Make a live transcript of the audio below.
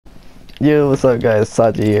Yo, what's up guys,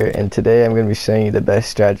 Saji here, and today I'm going to be showing you the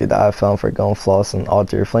best strategy that I found for going floss and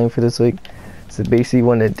alter your flame for this week. So basically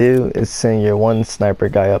what you want to do is send your one sniper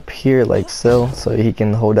guy up here like so he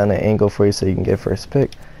can hold down an angle for you so you can get first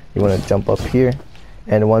pick. You want to jump up here,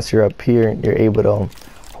 and once you're up here, you're able to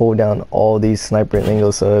hold down all these sniper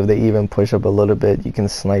angles, so if they even push up a little bit, you can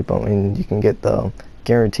snipe them and you can get the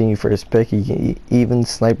guaranteed first pick. You can even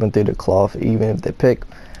snipe them through the cloth even if they pick.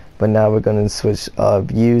 But now we're going to switch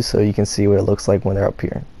views so you can see what it looks like when they're up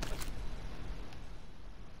here.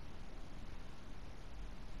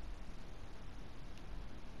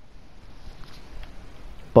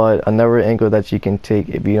 But another angle that you can take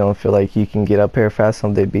if you don't feel like you can get up here fast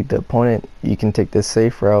enough to beat the opponent, you can take this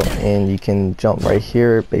safe route and you can jump right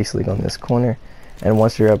here, basically on this corner. And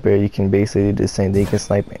once you're up here, you can basically do the same thing. You can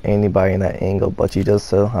snipe anybody in that angle, but you just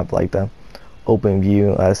still have like the open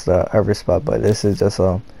view as the other spot. But this is just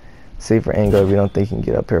a safer angle if you don't think you can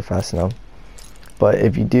get up here fast enough. But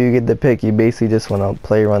if you do get the pick, you basically just want to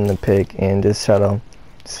play around the pick and just try to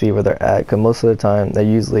see where they're at, because most of the time they're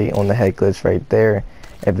usually on the head glitch right there.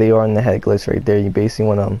 If they are on the head glitch right there, you basically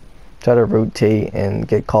want to try to rotate and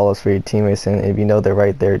get calls for your teammates, and if you know they're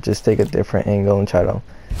right there, just take a different angle and try to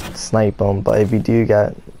snipe them. But if you do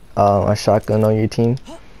got a shotgun on your team,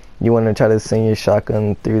 you want to try to send your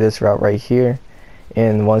shotgun through this route right here.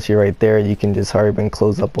 And once you're right there, you can just hurry up and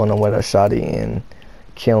close up on them with a shotty and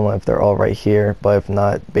kill them if they're all right here. But if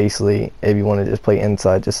not, basically, if you want to just play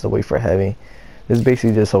inside just to wait for heavy, just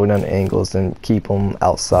basically just hold down the angles and keep them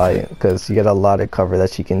outside, because you get a lot of cover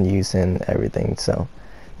that you can use and everything. So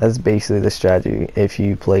that's basically the strategy. If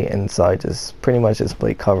you play inside, just pretty much just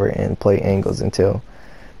play cover and play angles until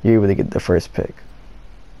you're able to get the first pick.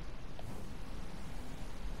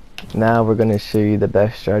 Now we're going to show you the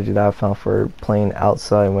best strategy that I found for playing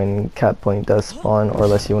outside when cap point does spawn, or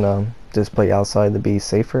unless you want to just play outside to be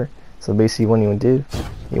safer. So basically what you want to do,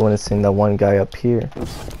 you want to send that one guy up here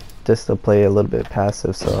just to play a little bit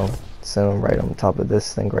passive. So send him right on top of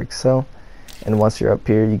this thing like so. And once you're up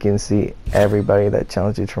here, you can see everybody that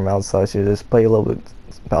challenges from outside. So you just play a little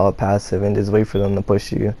bit passive and just wait for them to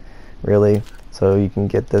push you, really. So you can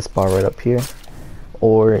get this spot right up here,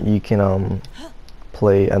 or you can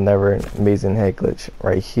play another amazing head glitch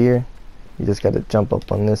right here. You just got to jump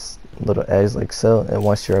up on this little edge like so, and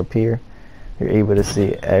once you're up here, you're able to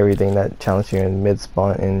see everything that challenges you in mid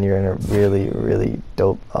spawn, and you're in a really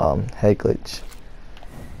dope head glitch.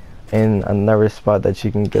 And another spot that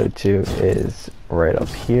you can go to is right up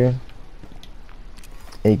here,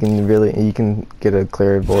 and you can get a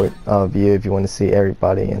clear view if you want to see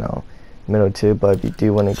everybody, you know, middle too. But if you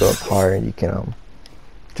do want to go up higher, you can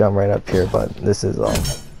jump right up here. But this is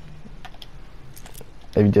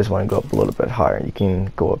if you just want to go up a little bit higher, you can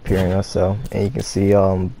go up here and so, and you can see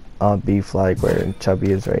B flag where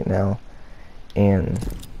Chubby is right now. And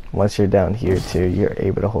once you're down here too, you're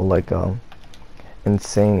able to hold like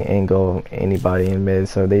insane angle of anybody in mid.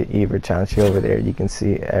 So they either challenge you over there, you can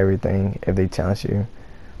see everything if they challenge you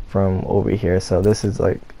from over here. So this is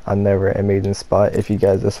like another amazing spot if you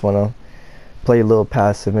guys just want to play a little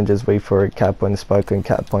passive and just wait for a cap point to spike, and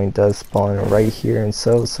cap point does spawn right here. And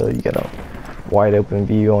so you get a wide open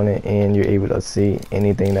view on it, and you're able to see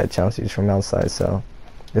anything that challenges from outside. So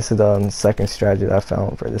this is the second strategy that I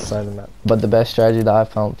found for this side of the map. But the best strategy that I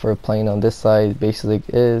found for playing on this side basically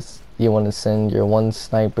is you want to send your one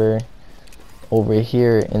sniper over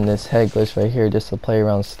here in this head glitch right here, just to play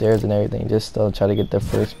around stairs and everything, just to try to get the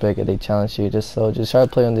first pick if they challenge you. Just try to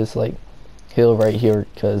play on this like hill right here,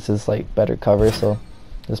 because it's like better cover. So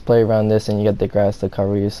just play around this, and you get the grass to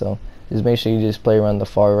cover you. So just make sure you just play around the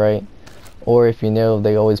far right, or if you know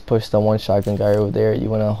they always push the one shotgun guy over there, you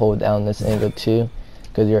want to hold down this angle too,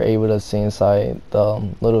 because you're able to see inside the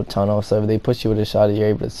little tunnel. So if they push you with a shot, you're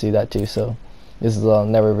able to see that too. So this is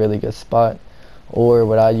never a really good spot. Or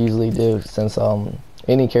what I usually do, since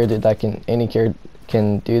any character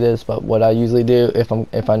can do this, but what I usually do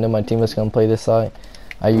if I know my team is gonna play this side,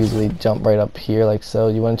 I usually jump right up here like so.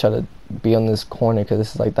 You want to try to be on this corner, because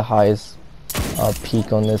this is like the highest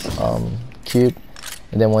peak on this cube.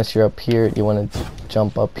 And then once you're up here, you want to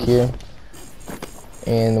jump up here,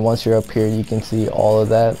 and once you're up here, you can see all of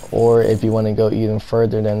that. Or if you want to go even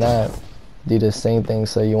further than that, do the same thing.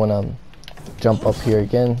 So you want to jump up here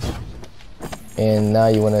again, and now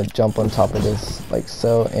you want to jump on top of this like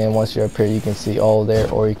so, and once you're up here, you can see all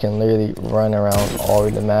there. Or you can literally run around all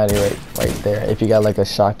the matty right there if you got like a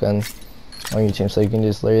shotgun on your team. So you can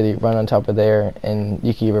just literally run on top of there, and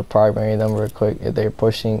you can either primary them real quick if they're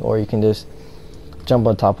pushing, or you can just jump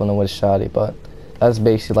on top of them with a shotty. But that's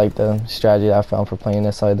basically like the strategy I found for playing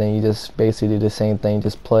this side. Then you just basically do the same thing,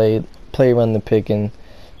 just play around the pick and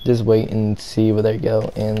just wait and see where they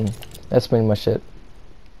go, and that's pretty much it.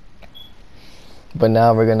 But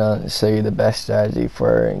now we're gonna show you the best strategy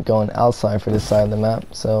for going outside for this side of the map.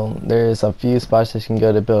 So there's a few spots that you can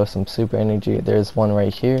go to build some super energy. There's one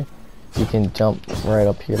right here. You can jump right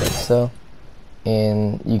up here like so,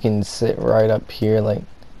 and you can sit right up here like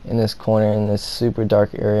in this corner in this super dark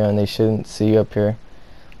area, and they shouldn't see you up here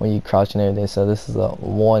when you crouch and everything. So this is a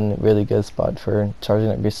one really good spot for charging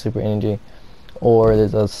up your super energy. Or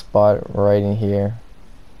there's a spot right in here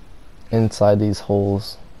inside these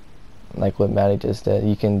holes, like what Maddie just did.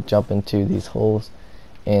 You can jump into these holes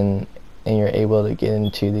and you're able to get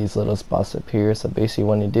into these little spots up here. So basically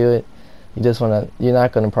when you do it, you just want to, you're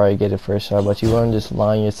not going to probably get it first shot, but you want to just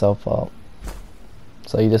line yourself up.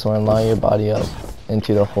 So you just want to line your body up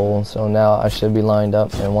into the hole. So now I should be lined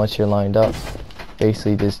up, and once you're lined up,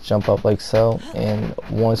 basically just jump up like so, and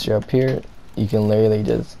once you're up here, you can literally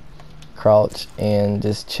just crouch and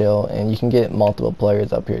just chill, and you can get multiple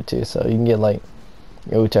players up here too. So you can get like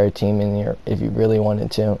your entire team in here if you really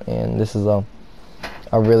wanted to, and this is a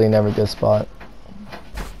really never good spot.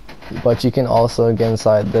 But you can also get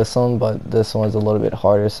inside this one, but this one's a little bit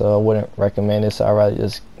harder, so I wouldn't recommend it. So I'd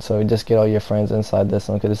rather just get all your friends inside this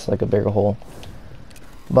one, because it's like a bigger hole.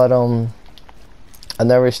 But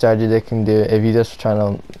another strategy they can do, if you're just trying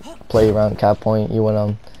to play around cap point, you want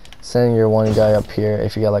to send your one guy up here.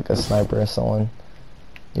 If you got like a sniper or someone,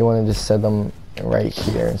 you want to just set them right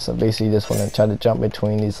here. So basically you just want to try to jump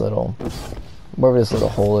between these little, wherever this little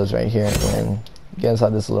hole is right here, and get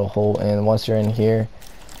inside this little hole. And once you're in here,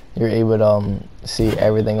 you're able to see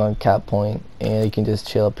everything on cap point, and you can just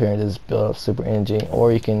chill up here and just build up super energy.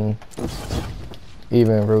 Or you can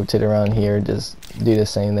even rotate around here, just do the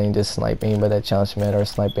same thing, just snipe anybody that challenge met, or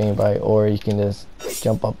snipe anybody. Or you can just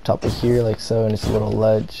jump up top of here like so, and it's a little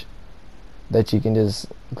ledge that you can just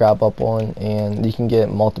grab up on, and you can get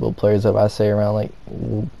multiple players up. I say around like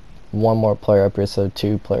one more player up here, so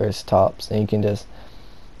 2 players tops, and you can just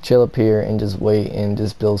chill up here and just wait and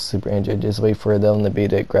just build super energy. Just wait for them to be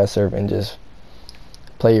the aggressive and just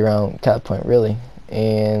play around cap point really.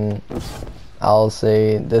 And I'll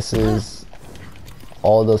say this is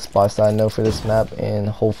all the spots that I know for this map, and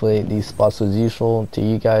hopefully these spots was useful to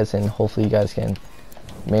you guys, and hopefully you guys can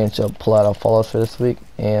manage to pull out a follow for this week,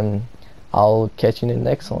 and I'll catch you in the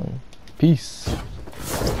next one. Peace.